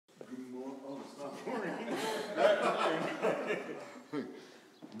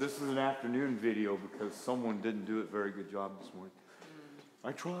afternoon video because someone didn't do a very good job this morning.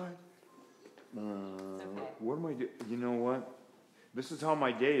 I tried. Okay. What am I doing? You know what? This is how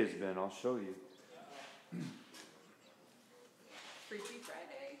my day has been. I'll show you. Freaky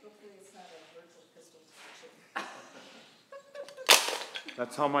Friday. Hopefully it's not a virtual pistol session.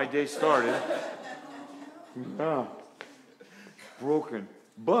 That's how my day started. Yeah. Broken.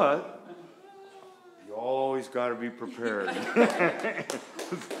 But you always got to be prepared.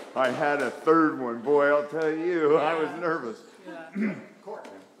 I had a third one. Boy, I'll tell you, I was nervous. Yeah. Court.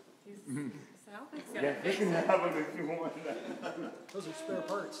 Yeah, you can have them if you want. Those are spare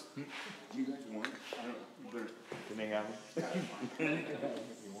parts. Do you guys want it? I don't, can they have them? You can have them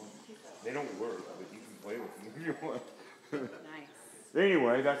if you want. They don't work, but you can play with them if you want. Nice.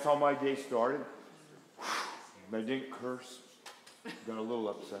 Anyway, that's how my day started. I didn't curse. Got a little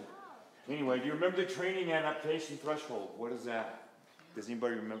upset. Anyway, do you remember the training adaptation threshold? What is that? Does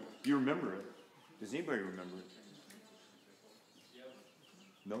anybody remember? You remember it? Does anybody remember it?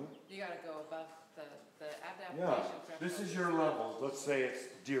 No? You gotta go above the adaptation Yeah. threshold. This is your level. Let's say it's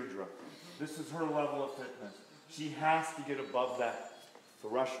Deirdre. This is her level of fitness. She has to get above that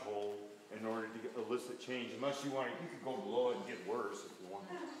threshold in order to elicit change. Unless you want to, you could go below it and get worse if you want.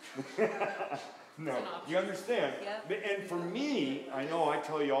 No, you understand? Yep. And for me, I know I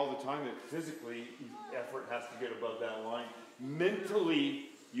tell you all the time that physically effort has to get above that line. Mentally,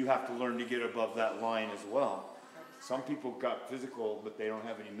 you have to learn to get above that line as well. Some people got physical, but they don't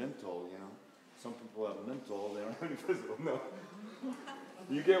have any mental, you know. Some people have mental, they don't have any physical. No.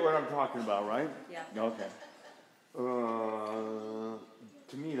 You get what I'm talking about, right? Yeah. Okay.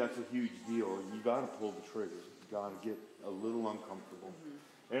 To me, that's a huge deal. You got to pull the trigger. You got to get a little uncomfortable.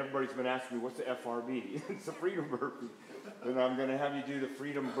 Everybody's been asking me, what's the FRB? It's a freedom burpee. And I'm going to have you do the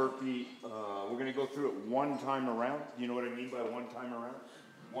freedom burpee. We're going to go through it one time around. You know what I mean by one time around?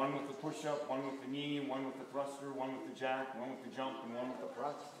 One with the push-up, one with the knee, one with the thruster, one with the jack, one with the jump, and one with the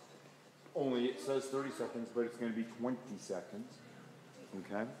press. Only it says 30 seconds, but it's going to be 20 seconds.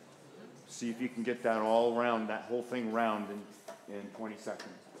 Okay? See if you can get that all around, that whole thing round in 20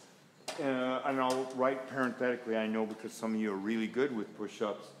 seconds. And I'll write parenthetically, I know because some of you are really good with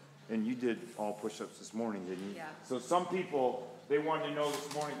push-ups, and you did all push-ups this morning, didn't you? Yeah. So some people, they wanted to know this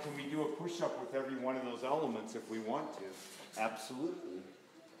morning, can we do a push-up with every one of those elements if we want to? Absolutely.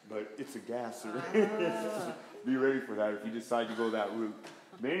 But it's a gasser. Be ready for that if you decide to go that route.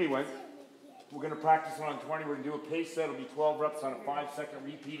 But anyway, we're going to practice one on 20. We're going to do a pace set. It'll be 12 reps on a 5-second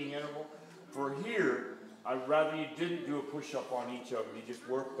repeating interval. For here, I'd rather you didn't do a push-up on each of them. You just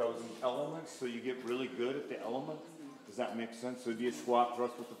work those elements so you get really good at the elements. Does that make sense? So it'd be a squat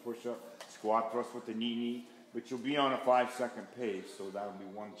thrust with the push-up, squat thrust with the knee, but you'll be on a 5-second pace, so that'll be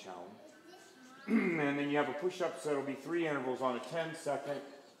one challenge. And then you have a push-up set. It'll be 3 intervals on a 10-second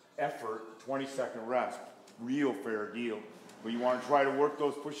effort, 20-second rest. Real fair deal. But you want to try to work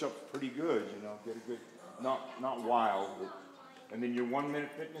those push-ups pretty good, you know, get a good, not wild, but. And then your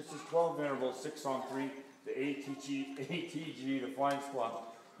 1-minute fitness is 12 intervals, 6 on 3, the ATG, the flying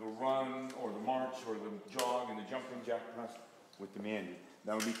squat, the run or the march or the jog and the jumping jack press with the Mandy.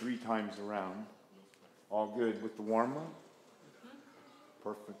 That would be 3 times around. All good with the warm-up?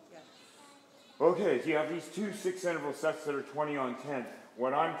 Perfect. Yeah. Okay, so you have these 2 6-interval sets that are 20 on 10.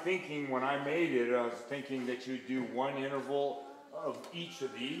 What I'm thinking when I made it, I was thinking that you'd do 1 interval of each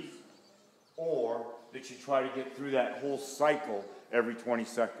of these, or that you try to get through that whole cycle every 20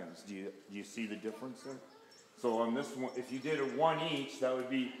 seconds. Do you see the difference there? So on this one, if you did a 1 each, that would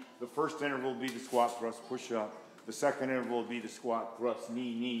be, the first interval would be the squat, thrust, push up. The second interval would be the squat, thrust,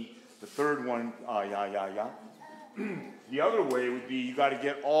 knee, knee. The third one, The other way would be you got to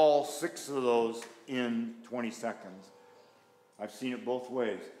get all 6 of those in 20 seconds. I've seen it both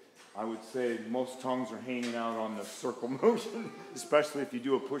ways. I would say most tongues are hanging out on the circle motion, especially if you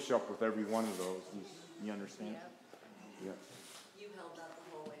do a push-up with every one of those. You understand? Yeah. You held up the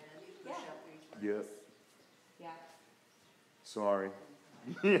whole way and you pushed up each Yeah. one. Yeah. Sorry.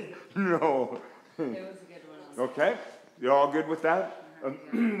 It No. was a good one. Okay. You're all good with that?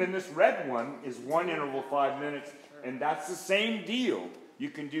 Then this red one is 1 interval, 5 minutes, and that's the same deal.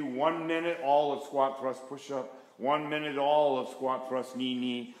 You can do 1 minute all of squat, thrust, push-up, 1 minute all of squat, thrust, knee,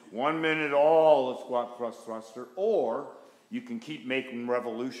 knee, 1 minute all of squat, thrust, thruster, or you can keep making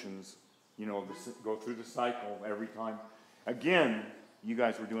revolutions, you know, go through the cycle every time. Again, you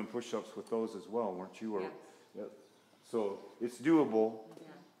guys were doing push-ups with those as well, weren't you? Or, yeah. So it's doable. Yeah.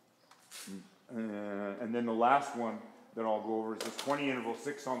 And then the last one that I'll go over is this 20 interval,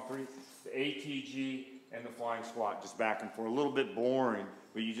 6 on 3, the ATG and the flying squat, just back and forth. A little bit boring,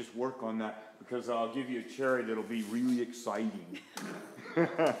 but you just work on that because I'll give you a cherry that'll be really exciting.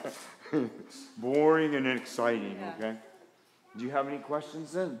 Boring and exciting, okay? Do you have any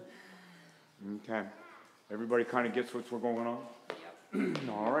questions then? Okay. Everybody kind of gets what's going on? Yep.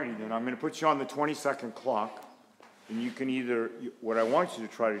 Alrighty then, I'm going to put you on the 20-second clock. And you can either, what I want you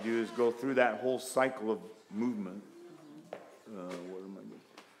to try to do is go through that whole cycle of movement. What am I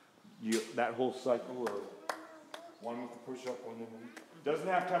doing? That whole cycle, or one with the push-up, one with the... Doesn't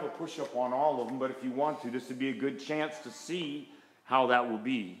have to have a push-up on all of them, but if you want to, this would be a good chance to see how that will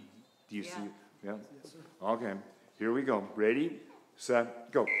be. Do you see it? Yeah? Yes, sir. Okay, here we go. Ready,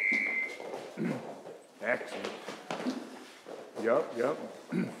 set, go. Excellent. Yep.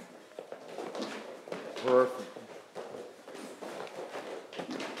 Perfect.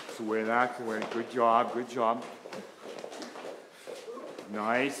 That's the way. Good job.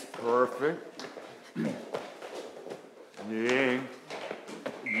 Nice, perfect.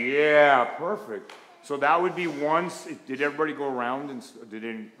 Yeah, perfect. So that would be once. Did everybody go around and did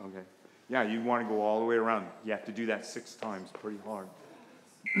any? Okay. Yeah, you want to go all the way around. You have to do that 6 times. Pretty hard.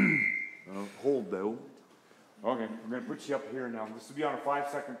 Hold though. Okay, I'm going to put you up here now. This will be on a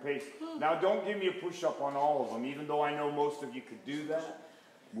 5-second pace. Now, don't give me a push-up on all of them, even though I know most of you could do that.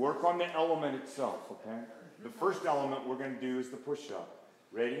 Work on the element itself, okay? The first element we're going to do is the push-up.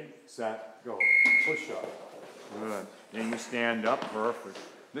 Ready, set, go. Push-up. Good. Then you stand up. Perfect.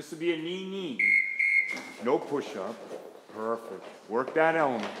 This would be a knee. No push-up. Perfect. Work that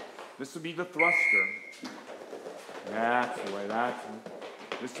element. This would be the thruster. That's the way.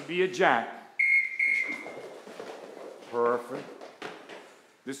 This would be a jack. Perfect.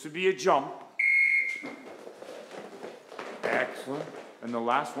 This would be a jump. Excellent. And the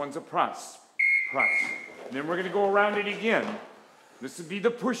last one's a press. And then we're going to go around it again. This would be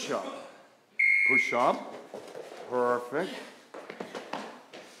the push-up. Push-up. Perfect.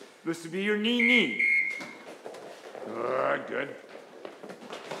 This would be your knee. Good.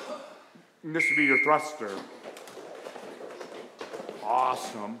 And this would be your thruster.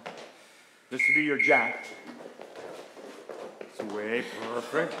 Awesome. This would be your jack. Way,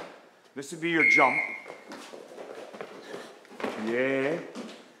 perfect. This would be your jump. Yeah.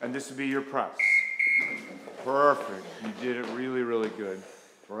 And this would be your press. Perfect. You did it really, really good.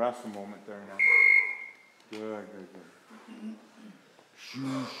 Rest a moment there now. Good.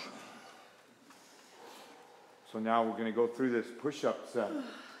 So now we're going to go through this push-up set.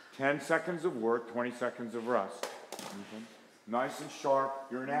 10 seconds of work, 20 seconds of rest. Okay. Nice and sharp.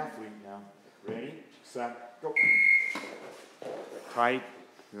 You're an athlete now. Ready, set, go. Tight.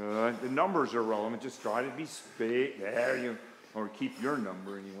 Good. The numbers are relevant. Just try to be straight. There you go. Or keep your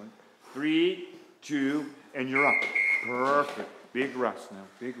number anyway. 3, 2, and you're up. Perfect. Big rest now.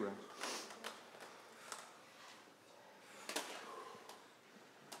 Big rest.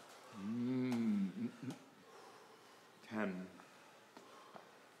 Mm. 10.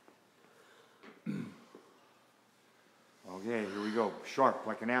 Okay, here we go. Sharp,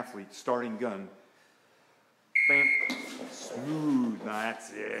 like an athlete. Starting gun. Bam. Smooth.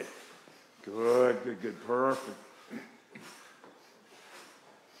 That's it. Good. Perfect.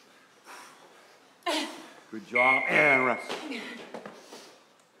 Good job. And rest.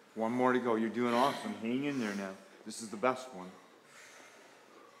 One more to go. You're doing awesome. Hang in there now. This is the best one.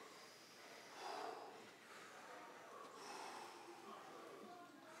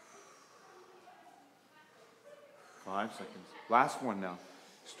 Five seconds. Last one now.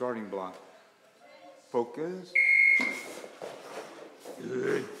 Starting block. Focus.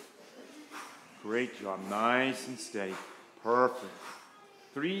 Good. Great job. Nice and steady. Perfect.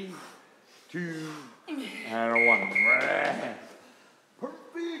 3, 2, and a 1.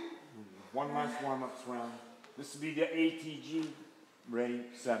 Perfect. One last warm-up round. This will be the ATG. Ready,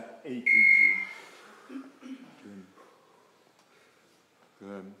 set, ATG.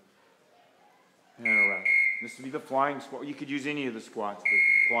 Good. And a rest. This will be the flying squat. You could use any of the squats, but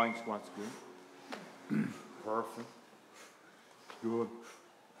flying squat's good. Perfect. Good.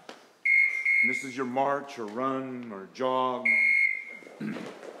 And this is your march or run or jog.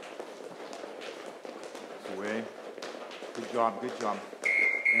 Away. Good job.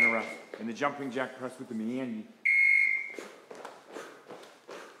 And a rest. And the jumping jack press with the meandy.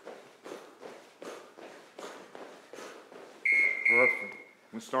 Perfect.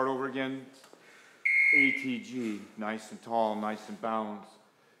 We'll start over again. ATG. Nice and tall, nice and balanced.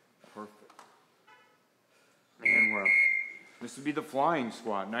 Perfect. And we're up. This would be the flying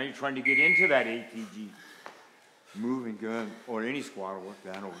squat. Now you're trying to get into that ATG. Moving good. Or any squat will work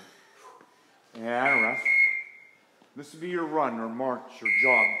that over. And a rest. This would be your run or march or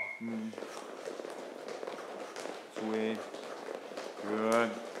jog. Sway.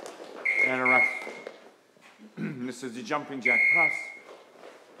 Good. And a rest. This is the jumping jack press.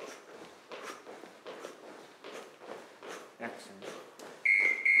 Excellent.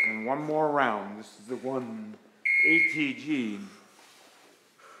 And one more round. This is the one ATG.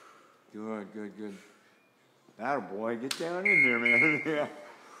 Good, good, good. Atta boy, get down in there, man. Yeah.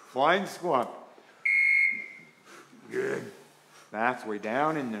 Flying squat. Good. That's way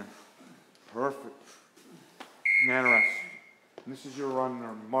down in there. Perfect. And rest. This is your run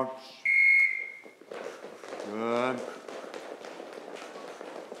or march. Good.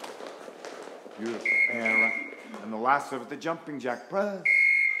 Beautiful. And rest. And the last of it, the jumping jack press.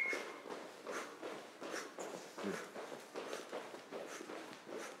 Good.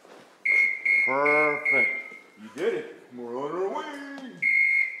 Perfect. You did it. We're on our way.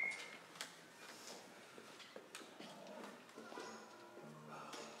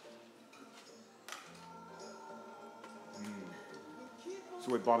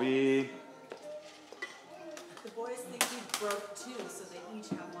 Sweet Bobby. The boys think you broke two, so they each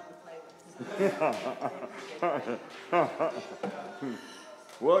have one to play with.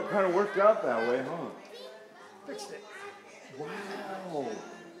 Well, it kind of worked out that way, huh? Fixed it. Wow.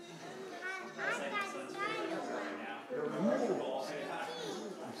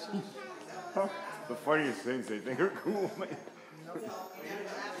 The funniest things they think are cool, man.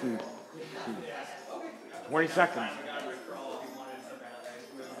 20 seconds.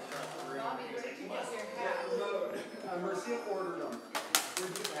 Marcia ordered them. Did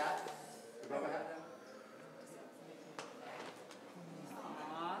you get that? Did Bubba have them? I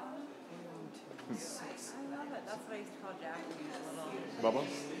love it. That's what I used to call Jack when he was little. Bubba?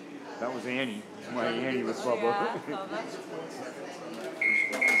 That was Annie. My Annie was Bubba. Yeah, so that's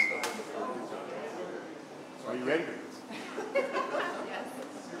Are you ready?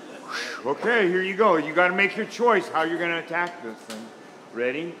 Okay, here you go. You got to make your choice how you're going to attack this thing.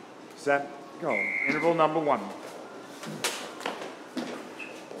 Ready, set, go. Interval number 1.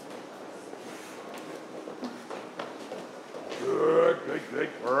 Good, good, good,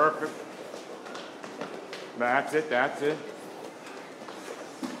 perfect. That's it, that's it.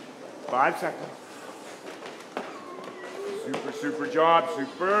 5 seconds. Super, super job,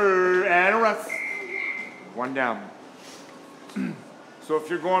 super, and a rest. 1 down. So if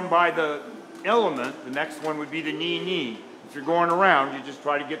you're going by the element, the next one would be the knee. If you're going around, you just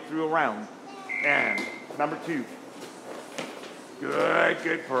try to get through a round. And number 2. Good,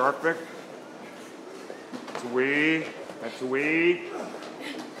 good, perfect. That's a weed. That's a weed.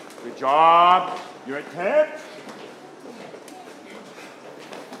 Good job. You're at 10.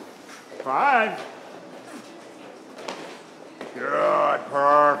 5. Good,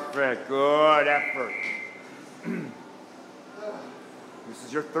 perfect, good effort. This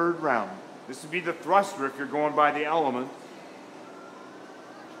is your 3rd round. This would be the thruster if you're going by the element.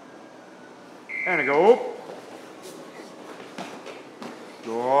 And a go.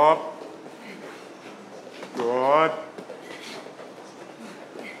 Good. Good.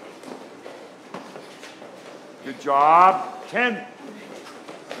 Good job. 10.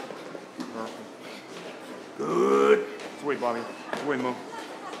 Perfect. Good. It's away, Bobby. It's away, Mo.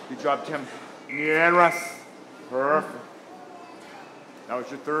 Good job, Tim. Yeah, and rest. Perfect. That was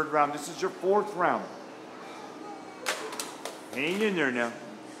your 3rd round. This is your 4th round. Hang in there now.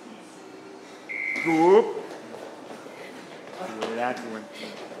 Good. Yeah, that's one.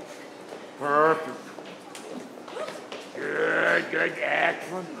 Perfect. Good, good,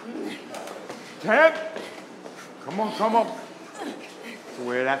 excellent. 10. Come on, come on. That's the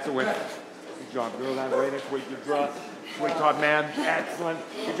way, that's the way. Good job, girl, that way. That's the way you drop. That's the way, top man. Excellent.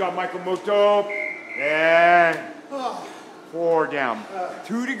 Good job, Michael Muto. And 4 down.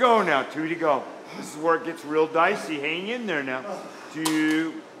 2 to go now, 2 to go. This is where it gets real dicey. Hang in there now.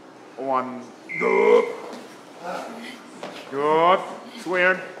 2, 1, go. Good.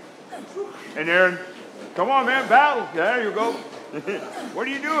 Swing. And Aaron. Come on, man, battle. There you go. What are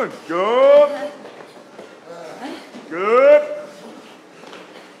you doing? Good. Good.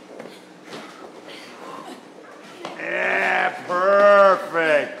 Yeah,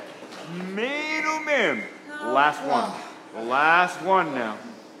 perfect. Man, oh man. Last one. The last one now.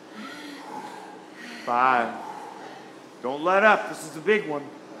 5. Don't let up. This is the big one.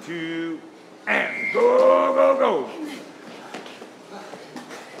 2, and go, go, go.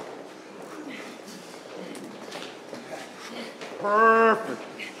 Perfect.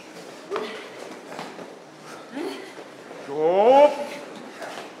 Go.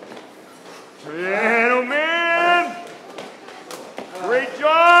 Gentlemen. Great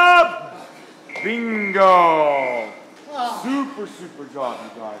job. Bingo. Super, super job,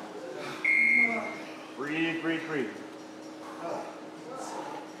 you guys. Breathe, breathe, breathe.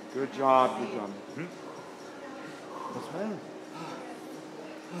 Good job, good job. What's the matter?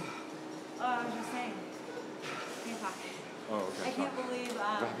 Oh, I was just saying. Can't talk. Oh, okay. I can't believe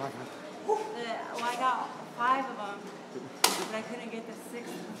that. Well, I got 5 of them, but I couldn't get the 6th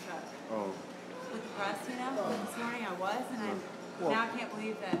push-up Oh. with the press. You know, but this morning I was, and now I can't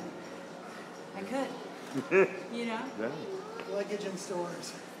believe that I could. You know. Yeah. Luggage in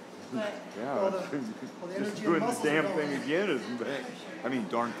stores. But Yeah. All the Just energy and doing the muscles damn are going. thing again isn't bad. I mean,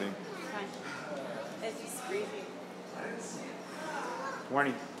 darn thing. fine. It's just crazy.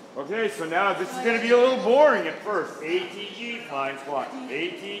 20. Okay, so now this is going to be a little boring at first. ATG flying squat.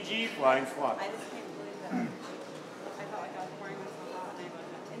 ATG flying squat. I just can't believe that. I felt like I was pouring myself out, and I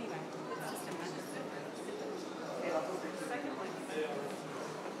wasn't. Anyway, it's just a mess. Okay, the second one.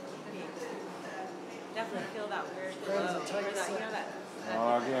 Definitely feel that weird glow. That was a tight Or that, you know, that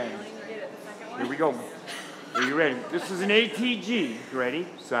Okay. feeling you get at the second one? Here we go. Are you ready? This is an ATG. You ready?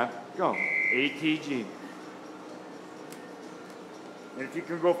 Set, go. ATG. And if you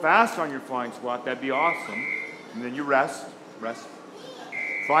can go fast on your flying squat, that'd be awesome. And then you rest. Rest.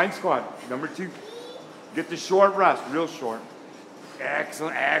 Flying squat, number 2. Get the short rest, real short.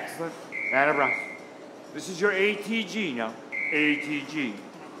 Excellent, excellent. And a rest. This is your ATG now. ATG.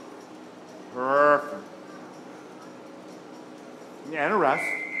 Perfect. And a rest.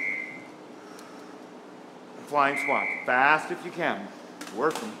 Flying squat. Fast if you can.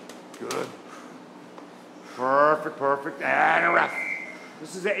 Working. Good. Perfect, perfect. And a rest.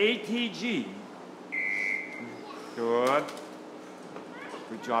 This is the ATG. Good.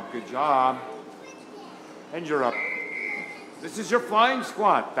 Good job, good job. And you're up. This is your flying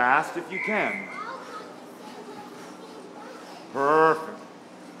squat. Fast if you can. Perfect.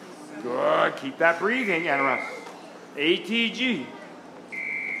 Good. Keep that breathing and rest. ATG.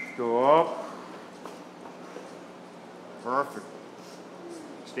 Go up. Perfect.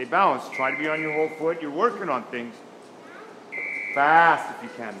 Stay balanced. Try to be on your whole foot. You're working on things. Fast if you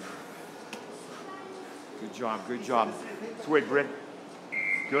can. Good job, good job. Switch, Britt.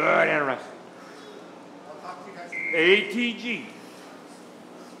 Good, and rest. ATG.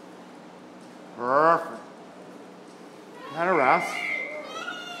 Perfect. And a rest.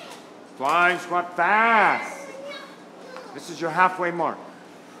 Flying squat fast. This is your halfway mark.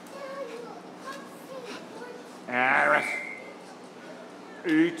 And rest.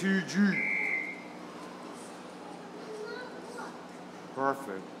 ATG.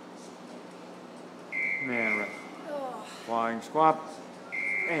 Perfect. And rest. Flying squat.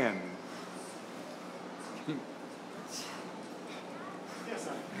 And.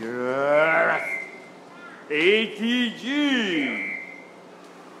 Good rest. ATG.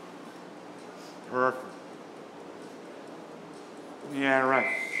 Perfect. Yeah,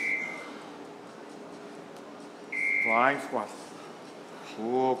 rest. Flying squat.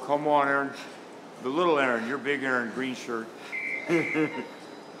 Oh, come on, Aaron. The little Aaron, your big Aaron, green shirt.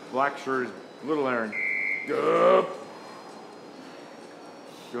 Black shirt, little Aaron. Good.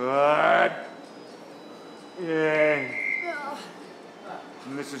 Good. Yeah.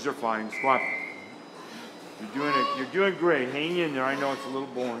 And this is your flying squat. You're doing it. You're doing great. Hang in there. I know it's a little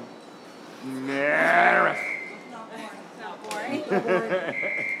boring. Yeah, rest. Not boring. Not boring.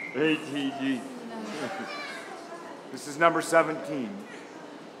 ATG. This is number 17.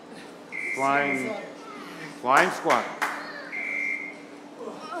 Flying squat.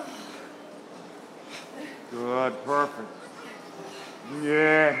 Good, perfect.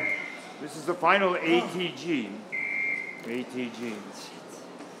 Yeah. This is the final ATG. ATG.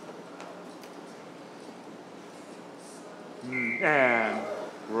 And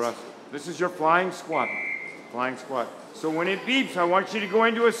rest. This is your flying squat. Flying squat. So when it beeps, I want you to go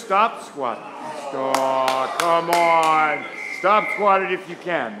into a stop squat. Stop. Come on. Stop squat it if you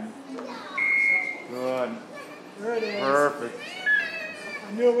can. Good. There it is. Perfect.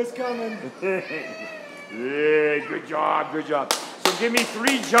 I knew it was coming. Yeah, good job, good job. So give me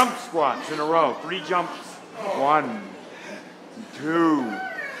 3 jump squats in a row. 3 jumps. 1, 2,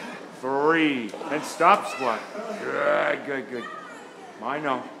 3. And stop squat. Good, good, good. I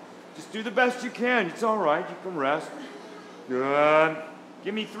know. Just do the best you can. It's all right. You can rest. Good.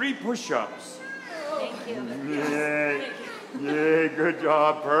 Give me 3 push-ups. Thank you. Yeah. Yeah, good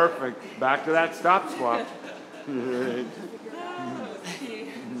job. Perfect. Back to that stop squat.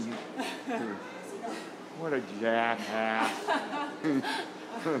 What a jackass.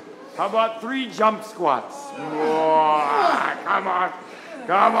 How about 3 jump squats? Whoa, come on.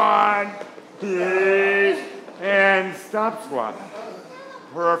 Come on. Yeah. And stop squat.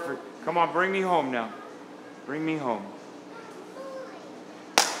 Perfect. Come on, bring me home now. Bring me home.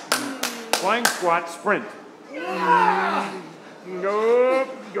 Flying squat, sprint. Go,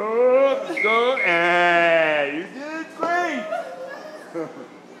 go.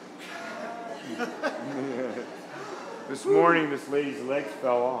 morning, this lady's legs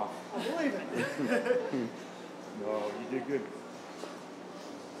fell off. I believe it. No, you did good.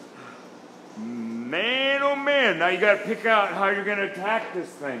 Man, oh man, now you got to pick out how you're going to attack this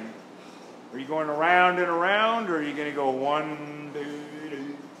thing. Are you going around and around, or are you going to go 1, 2, 3?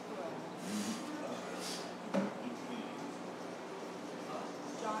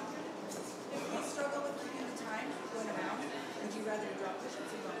 John, if you struggle with keeping the time going around, would you rather drop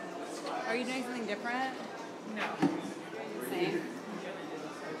push-ups or drop squats? Are you doing something different? No. Same.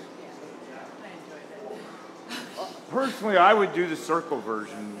 Personally, I would do the circle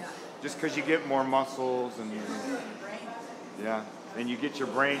version, just because you get more muscles and yeah, and you get your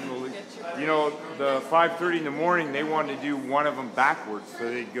brain. You know, the 5:30 in the morning, they wanted to do one of them backwards, so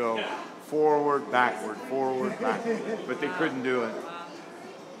they'd go forward, backward, but they couldn't do it.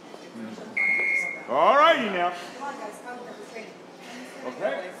 All righty now.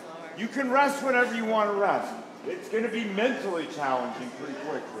 Okay, you can rest whenever you want to rest. It's going to be mentally challenging pretty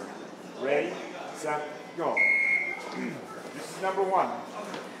quick. Ready, set, go. This is number 1.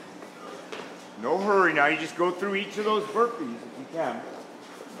 No hurry now. You just go through each of those burpees if you can.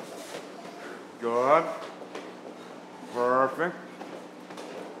 Good. Perfect.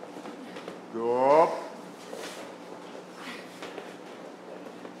 Good.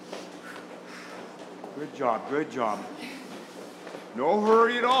 Good job. Good job. No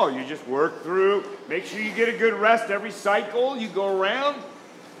hurry at all. You just work through. Make sure you get a good rest every cycle. You go around.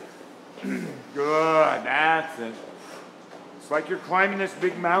 Good. That's it. It's like you're climbing this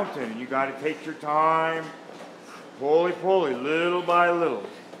big mountain, and you got to take your time, pulley, little by little.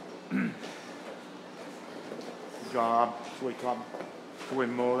 Good job. This way, Tom. This way,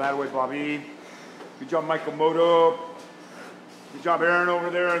 Mo. That way, Bobby. Good job, Michael Moto. Good job, Aaron, over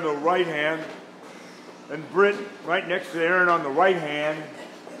there in the right hand. And Britt right next to Aaron on the right hand.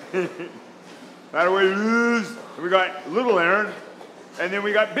 That way, Liz. And we got little Aaron, and then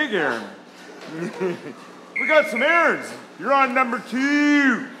we got big Aaron. We got some Aarons. You're on number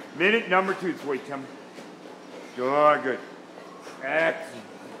 2. Minute number 2. So wait, Tim. Good. Excellent.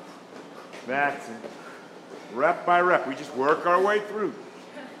 That's it. Rep by rep. We just work our way through.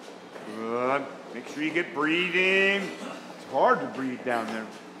 Good. Make sure you get breathing. It's hard to breathe down there.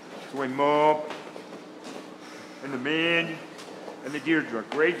 So wait, Mo. And the man. And the Deirdre.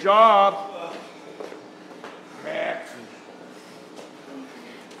 Great job. Excellent.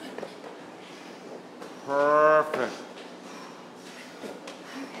 Perfect.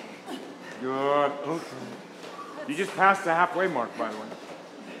 Good. Okay. You just passed the halfway mark, by the way.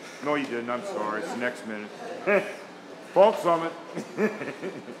 No, you didn't. I'm sorry. It's the next minute. False summit.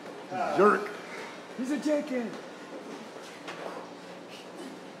 Jerk. He's a chicken.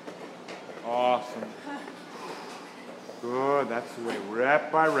 Awesome. Good. That's the way.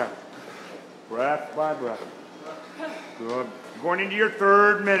 Rep by rep. Breath by breath. Good. You're going into your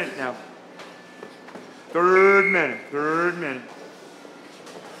 3rd minute now. 3rd minute.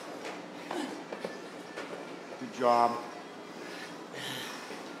 Good job.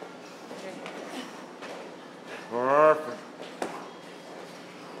 Perfect.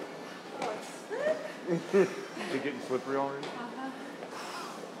 Is it getting slippery already?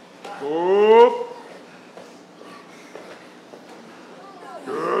 Good.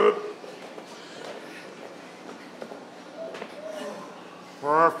 Good.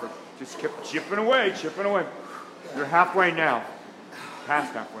 Perfect. Just keep chipping away. You're halfway now.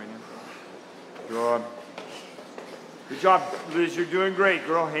 Past halfway now. Good. Good job, Liz. You're doing great,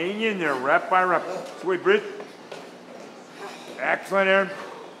 girl. Hang in there, rep by rep. So wait, Britt. Excellent, Aaron.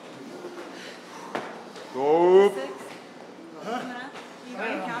 Go. 6. You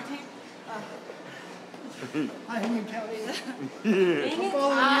mind counting? I ain't counting.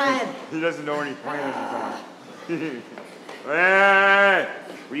 Dang it. He doesn't know any plans he's on. Hey!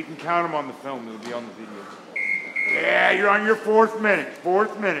 Well, you can count them on the film. It'll be on the video. Yeah, you're on your 4th minute.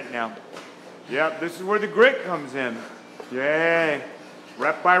 4th minute now. Yep, this is where the grit comes in. Yay.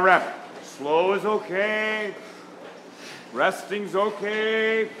 Rep by rep. Slow is okay. Resting's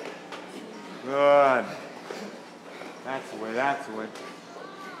okay. Good. That's the way.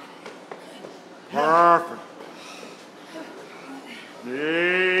 Perfect.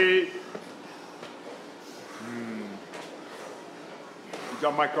 Yay. Good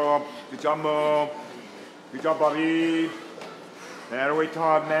job, Michael. Good job, Mo. Good job, Bobby. That way,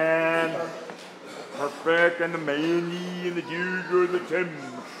 Todd, man. Perfect. And the Mandy and the Deirdre and the Tim.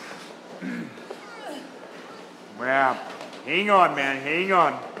 Wow. Hang on, man. Hang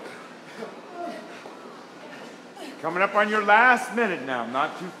on. Coming up on your last minute now.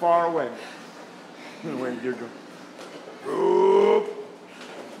 Not too far away. Wait, Deirdre. Oop.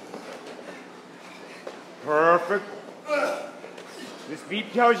 Perfect. This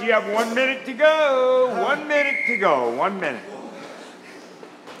beep tells you have 1 minute to go. 1 minute to go. 1 minute.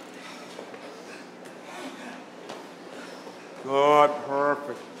 Good,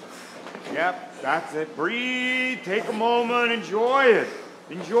 perfect. Yep, that's it. Breathe, take a moment, enjoy it.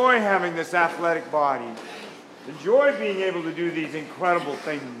 Enjoy having this athletic body. Enjoy being able to do these incredible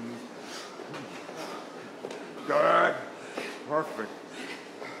things. Good. Perfect.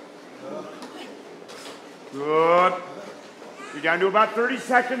 Good. You're down to about 30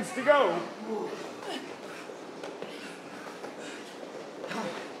 seconds to go.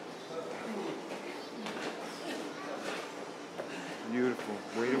 Beautiful.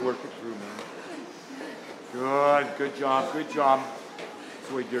 Way to work it through, man. Good. Good job. Good job.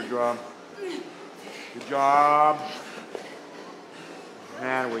 Sweet, dear drum. Good job.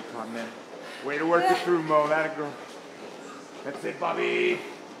 Man, wait, Tom, man. Way to work it through, Mo. That a girl. That's it, Bobby.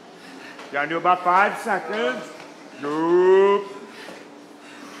 Down to about 5 seconds. Nope.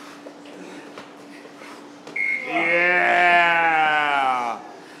 Yeah.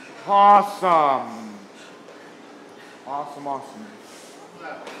 Awesome. Awesome, awesome.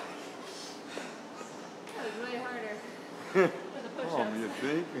 That was way harder for the push-ups. Oh, you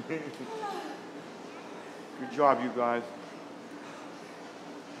think? Good job, you guys.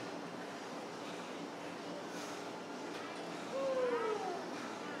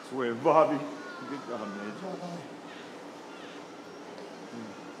 Sweet, Bobby. Good job, man.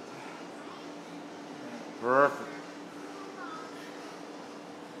 Perfect.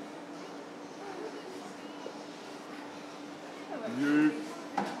 You.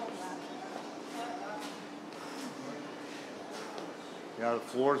 Yeah, the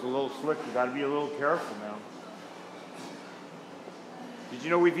floor's a little slick. You got to be a little careful now. Did you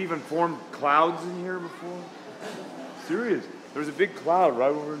know we've even formed clouds in here before? Serious. There's a big cloud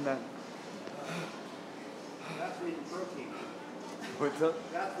right over in that. That's the protein. What's up?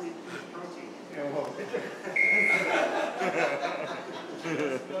 That's the protein. Yeah,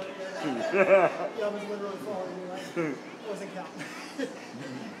 I was literally following you, right? Wasn't counting.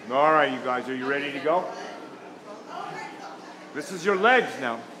 All right, you guys, are you ready to go? This is your legs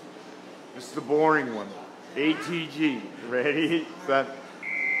now. This is the boring one. ATG. Ready, set,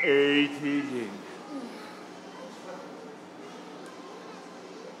 ATG.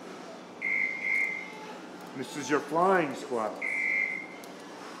 This is your flying squat.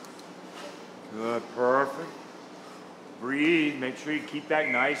 Good, perfect. Breathe, make sure you keep that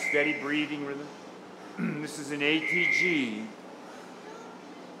nice, steady breathing rhythm. This is an ATG.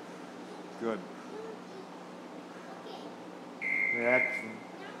 Good. Excellent.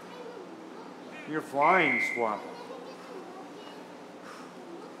 Your flying squat.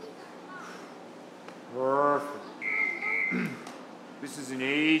 Perfect. This is an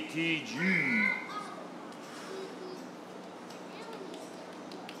ATG.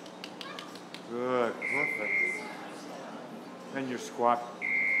 Good, perfect. And your squat.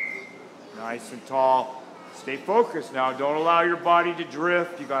 Nice and tall. Stay focused now. Don't allow your body to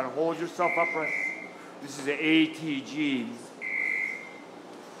drift. You got to hold yourself upright. This is an ATG.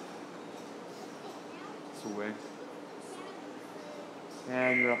 This away.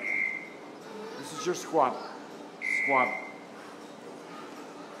 And you're up. This is your squat. Squat.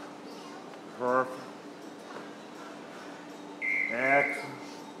 Perfect. Excellent.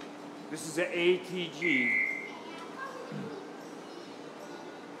 This is an ATG.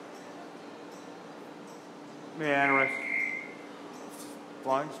 Man, rest.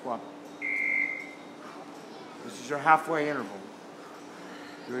 Flying squat. This is your halfway interval.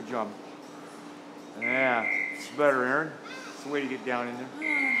 Good job. Yeah, it's better, Aaron. It's the way to get down in there.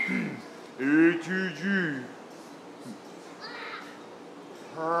 ATG.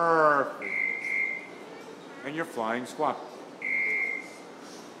 Perfect. And your flying squat.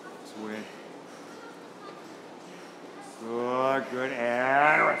 Sweet. Good, good.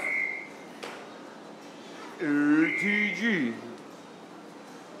 And rest. ATG.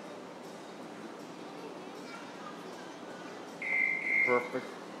 Perfect.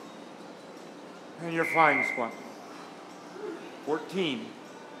 And your flying squat. 14.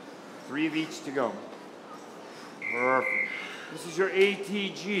 3 of each to go. Perfect. This is your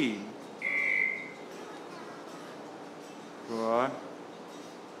ATG. Good.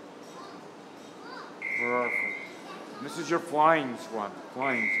 Perfect. This is your flying squat.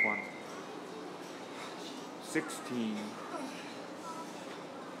 Flying squat. 16.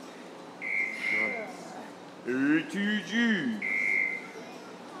 Good. ATG.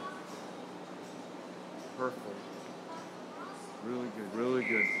 Perfect. Really good, really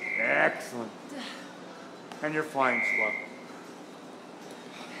good. Excellent. And your flying squat.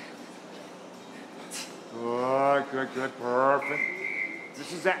 Good, good, good. Perfect.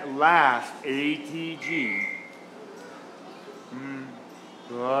 This is that last ATG.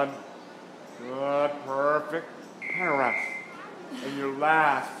 Good. Good. Perfect. And rest. And your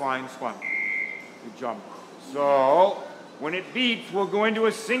last flying squat. Good job. So, when it beeps, we'll go into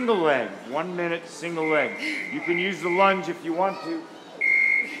a single leg. 1 minute, single leg. You can use the lunge if you want to.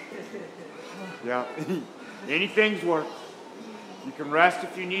 Yeah. Anything's work. You can rest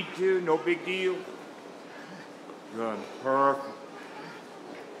if you need to. No big deal. Good. Perfect.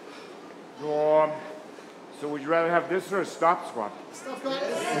 Good. So would you rather have this or a stop squat? Stop squat.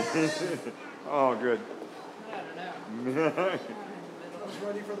 Oh, good. I don't know. I was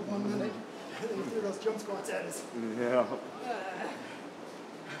ready for the 1 minute. They threw those jump squats at us. Yeah.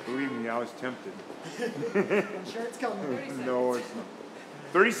 Believe me, I was tempted. I'm sure it's coming. No, it's not.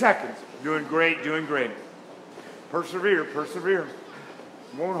 30 seconds. Doing great, doing great. Persevere, persevere.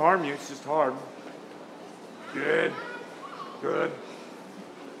 It won't harm you, it's just hard. Good. Good.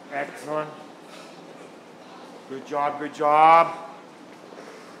 Excellent. Good job, good job.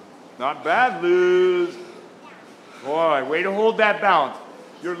 Not bad, Luz. Boy, way to hold that balance.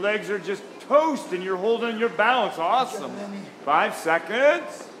 Your legs are just toast and you're holding your balance. Awesome. 5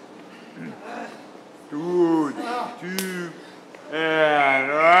 seconds. Good. 2. And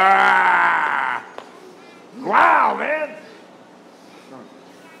wow, man.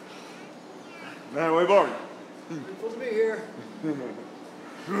 Man, we've already. Grateful to be here.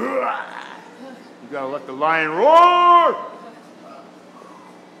 You gotta let the lion roar.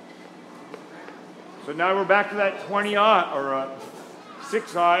 So now we're back to that 20 on, or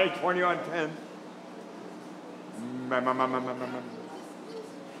 6 high, 20 on 10. That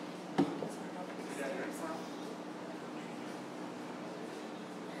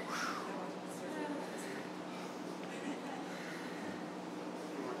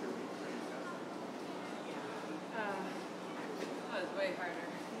was way harder.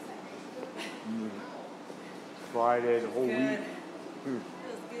 Friday, the whole Good. week. That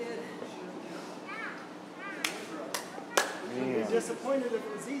was good. I'd be disappointed if it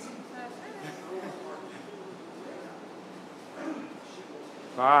was easy.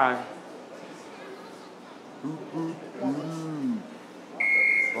 5. Boop, boop, boop.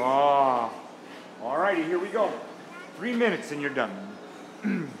 Oh. Alrighty, here we go. 3 minutes and you're done.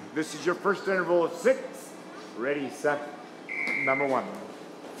 This is your first interval of 6. Ready, set, number 1.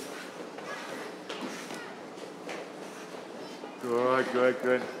 Good, good,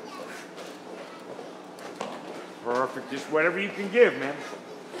 good. Perfect. Just whatever you can give, man.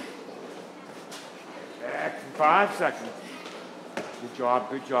 Excellent. 5 seconds. Good job,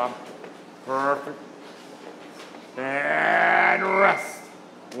 good job. Perfect. And rest.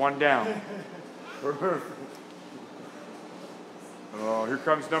 1 down. Perfect. Oh, here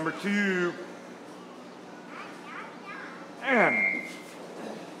comes number 2. And.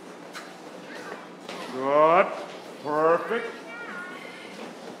 Good. Perfect.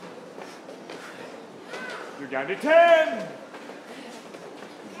 You're down to 10.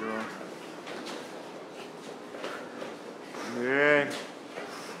 Good job. Yeah.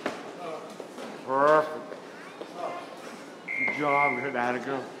 Perfect. Good job. Good. That'll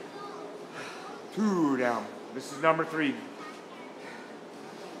go. 2 down. This is number 3.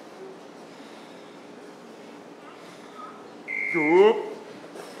 Good.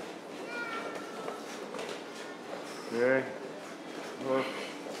 Okay. Look.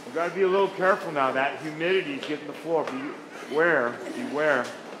 You gotta be a little careful now. That humidity is getting the floor. Beware. Beware.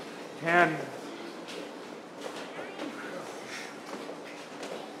 10.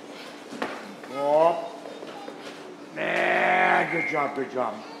 Oh. Man, good job, good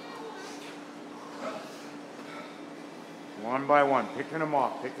job. 1 by 1, picking them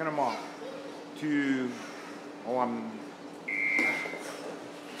off, picking them off. 2, 1.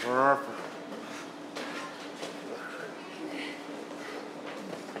 Perfect.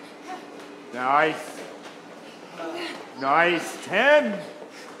 Nice. Nice. 10. Good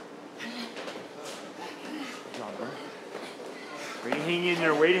job, bro. Way to hang in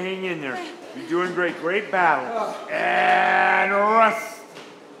there. Way to hang in there. You're doing great. Great battle. And rest.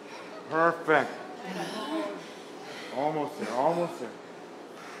 Perfect. Almost there. Almost there.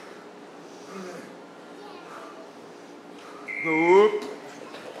 Whoop.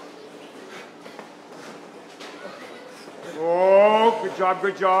 Oh, good job.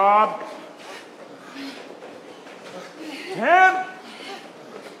 Good job. 10.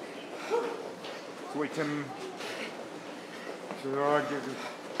 So wait, Tim.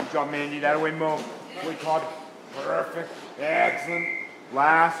 Good job, Mandy. That way, Mo. Wait, Todd. Perfect. Excellent.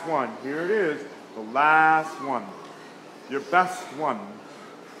 Last one. Here it is. The last one. Your best one.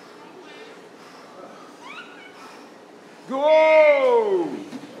 go!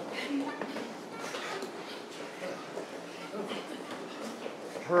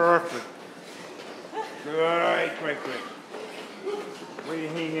 Perfect. Great. Way to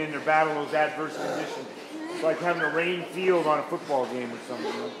hang in there, battle those adverse conditions. It's like having a rain field on a football game or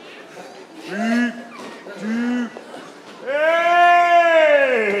something.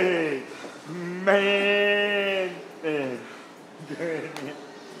 Hey! Man!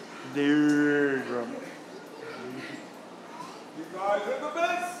 Dude. You guys are the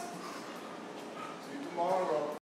best! See you tomorrow.